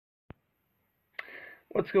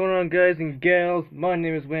What's going on, guys and gals? My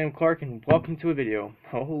name is William Clark and welcome to a video.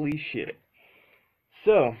 Holy shit.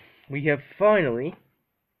 So, we have finally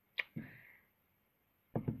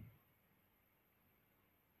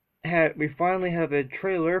have a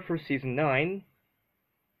trailer for season 9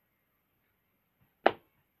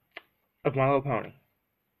 of My Little Pony.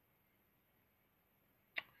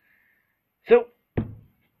 So,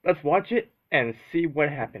 let's watch it and see what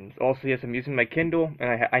happens. Also, yes, I'm using my Kindle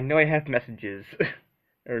and I know I have messages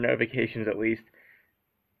or notifications at least.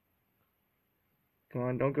 Come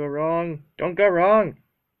on, don't go wrong. Don't go wrong.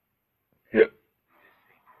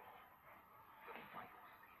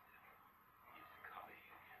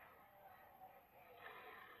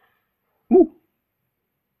 Woo.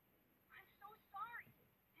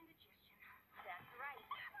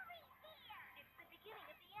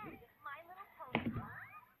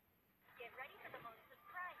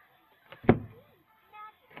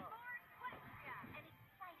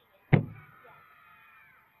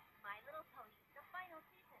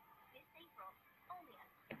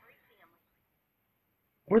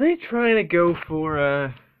 Were they trying to go for,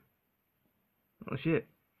 oh shit.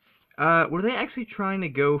 Were they actually trying to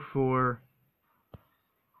go for,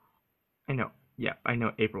 I know, yeah, I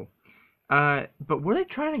know, April. But were they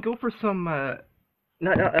trying to go for some,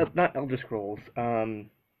 not Elder Scrolls,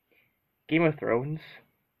 Game of Thrones?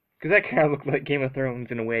 Because that kind of looked like Game of Thrones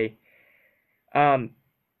in a way. Um,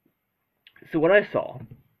 so what I saw,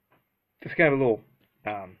 just kind of a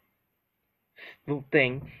little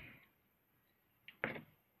thing,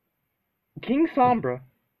 King Sombra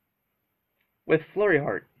with Flurry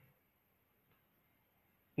Heart.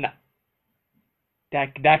 Nah,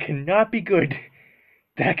 that cannot be good.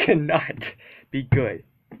 That cannot be good.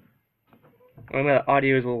 Well, the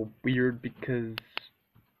audio is a little weird because...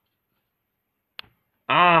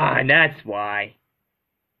 Ah, that's why.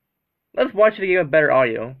 Let's watch it again with better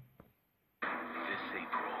audio. This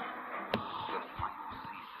April, the final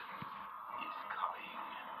season is coming.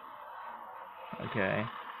 Okay.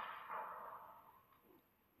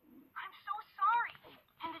 I'm so sorry.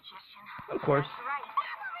 Indigestion. Of course. That's right.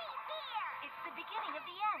 It's the beginning of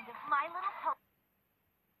the end of My Little Pony.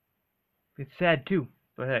 It's sad too,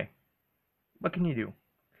 but hey, what can you do?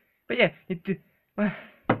 But yeah,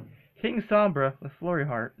 King Sombra with Flurry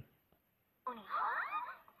Heart.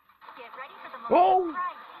 Get ready for the most Oh!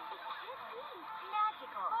 surprising,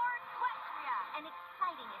 magical, and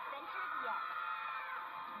exciting adventures yet.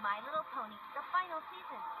 My Little Pony, the final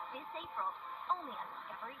season, this April, only on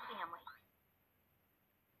Discovery Family.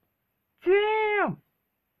 Damn!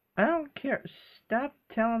 I don't care. Stop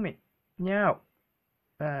telling me. No.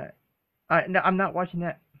 No, I'm not watching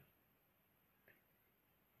that.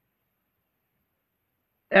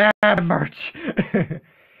 Merch.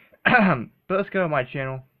 But let's go to my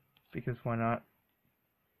channel because why not?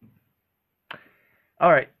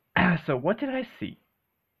 All right. So what did I see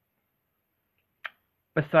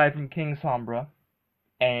aside from King Sombra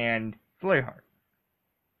and Flurry Heart?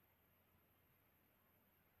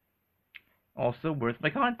 Also, where's my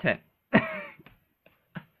content?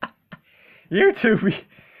 YouTube.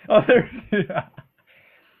 Other.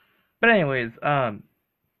 But anyways, I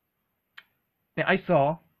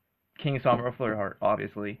saw King Sombra Flurry Heart,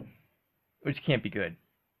 obviously, which can't be good.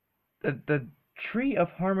 The tree of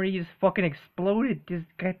harmony just fucking exploded, just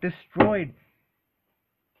got destroyed.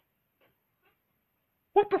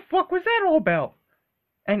 What the fuck was that all about?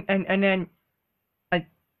 And then my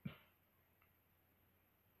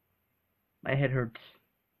head hurts.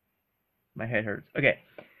 My head hurts. Okay.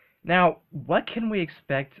 Now, what can we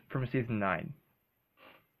expect from season 9?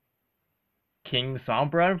 King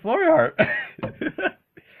Sombra and Flurry Heart.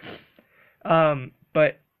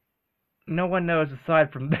 But no one knows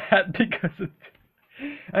aside from that because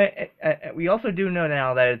we also do know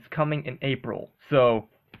now that it's coming in April. So,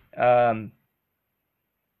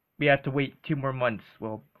 we have to wait 2 more months.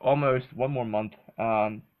 Well, almost 1 more month.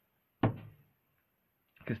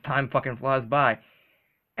 Because time fucking flies by.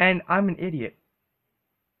 And I'm an idiot.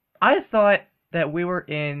 I thought that we were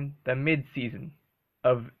in the mid-season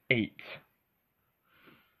of 8.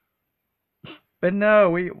 But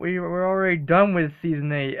no, we were already done with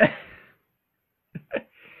season 8.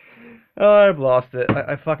 Oh, I've lost it.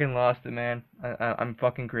 I fucking lost it, man. I'm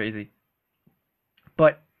fucking crazy.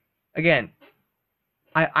 But, again,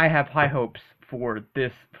 I have high hopes for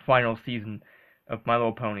this final season of My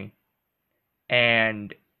Little Pony.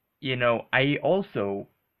 And, you know, I also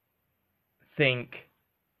think,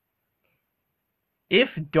 if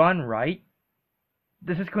done right,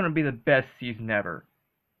 this is going to be the best season ever.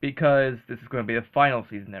 Because this is going to be the final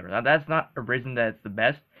season ever. Now, that's not a reason that it's the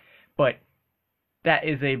best, but that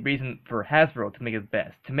is a reason for Hasbro to make it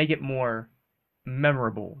best, to make it more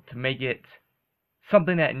memorable, to make it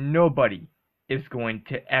something that nobody is going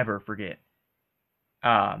to ever forget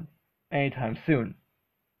um, anytime soon.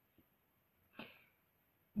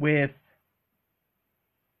 With,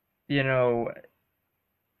 you know,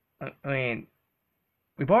 I mean,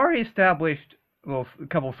 we've already established, well, a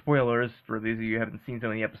couple spoilers for those of you who haven't seen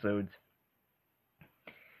some of the episodes.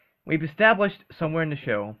 We've established somewhere in the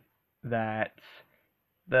show that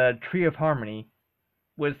the Tree of Harmony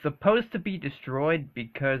was supposed to be destroyed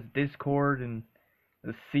because Discord and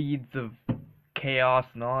the seeds of chaos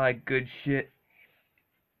and all that good shit.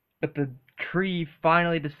 But the tree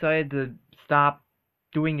finally decided to stop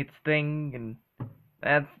doing its thing, and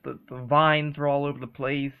that's the vines were all over the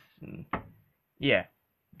place, and yeah.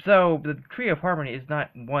 So the Tree of Harmony is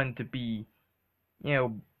not one to be, you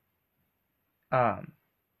know,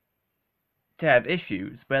 to have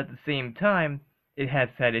issues, but at the same time, it has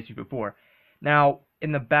had issues before. Now,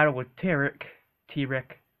 in the battle with T-Rex,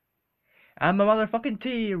 I'm a motherfucking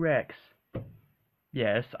T-Rex.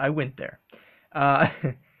 Yes, I went there. Uh,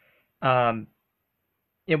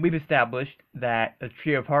 we've established that the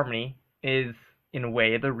Tree of Harmony is, in a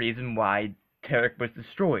way, the reason why T-Rex was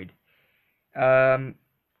destroyed.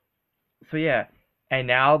 So yeah, and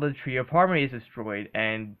now the Tree of Harmony is destroyed,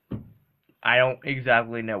 and I don't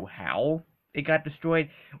exactly know how it got destroyed.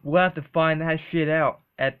 We'll have to find that shit out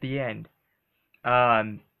at the end.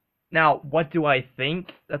 Now, what do I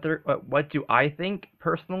think what do I think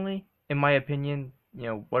personally? In my opinion,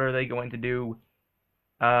 what are they going to do?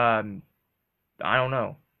 I don't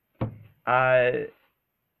know.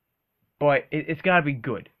 But it's gotta be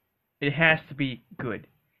good. It has to be good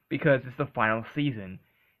because it's the final season,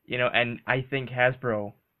 And I think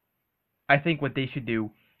Hasbro, I think what they should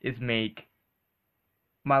do is make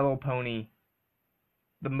My Little Pony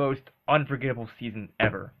the most unforgettable season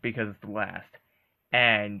ever because it's the last,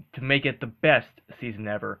 and to make it the best season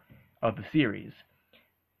ever of the series.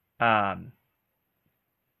 Now,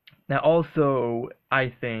 also,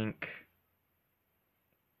 I think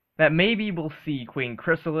that maybe we'll see Queen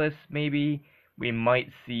Chrysalis. Maybe we might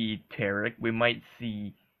see Tarek. We might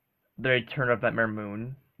see the return of Nightmare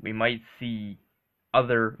Moon. We might see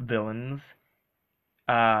other villains.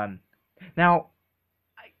 Now,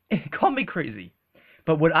 call me crazy,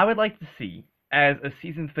 but what I would like to see as a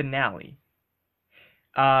season finale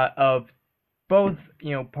of both,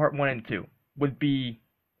 part 1 and 2 would be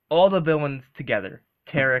all the villains together.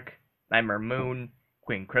 Tarek, Nightmare Moon,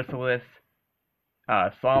 Queen Chrysalis,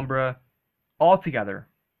 Sombra, all together,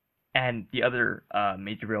 and the other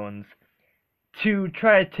major villains, to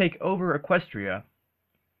try to take over Equestria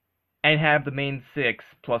and have the main 6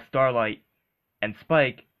 plus Starlight and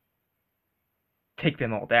Spike take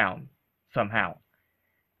them all down somehow.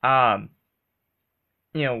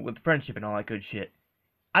 With friendship and all that good shit.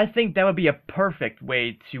 I think that would be a perfect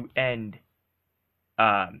way to end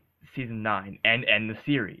season 9 and end the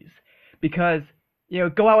series. Because,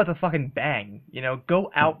 go out with a fucking bang.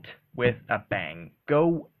 Go out with a bang.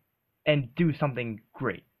 Go and do something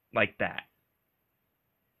great like that.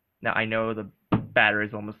 Now, I know the battery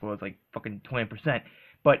is almost low, it's like fucking 20%,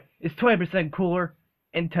 but it's 20% cooler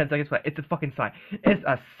in 10 seconds flat. It's a fucking sign. It's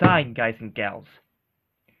a sign, guys and gals.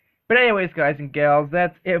 But anyways, guys and gals,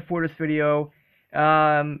 that's it for this video.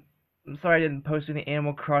 I'm sorry I didn't post any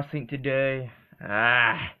Animal Crossing today.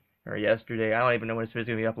 Or yesterday. I don't even know when this video is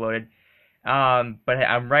going to be uploaded. But hey,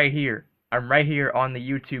 I'm right here. I'm right here on the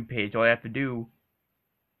YouTube page. All I have to do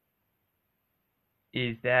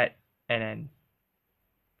is that, and then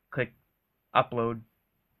click upload,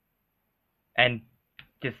 and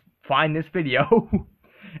just find this video,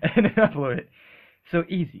 and then upload it. So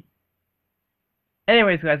easy.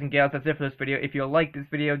 Anyways, guys and gals, that's it for this video. If you like this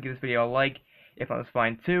video, give this video a like. If not, it's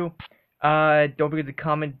fine too. Don't forget to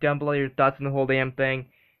comment down below your thoughts on the whole damn thing.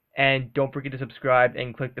 And don't forget to subscribe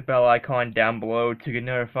and click the bell icon down below to get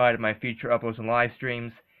notified of my future uploads and live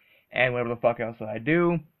streams. And whatever the fuck else I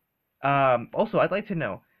do. Also, I'd like to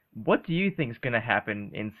know, what do you think is going to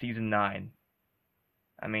happen in Season 9?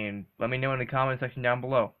 I mean, let me know in the comment section down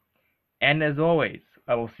below. And as always,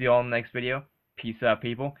 I will see you all in the next video. Peace out,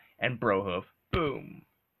 people. And bro hoof. Boom.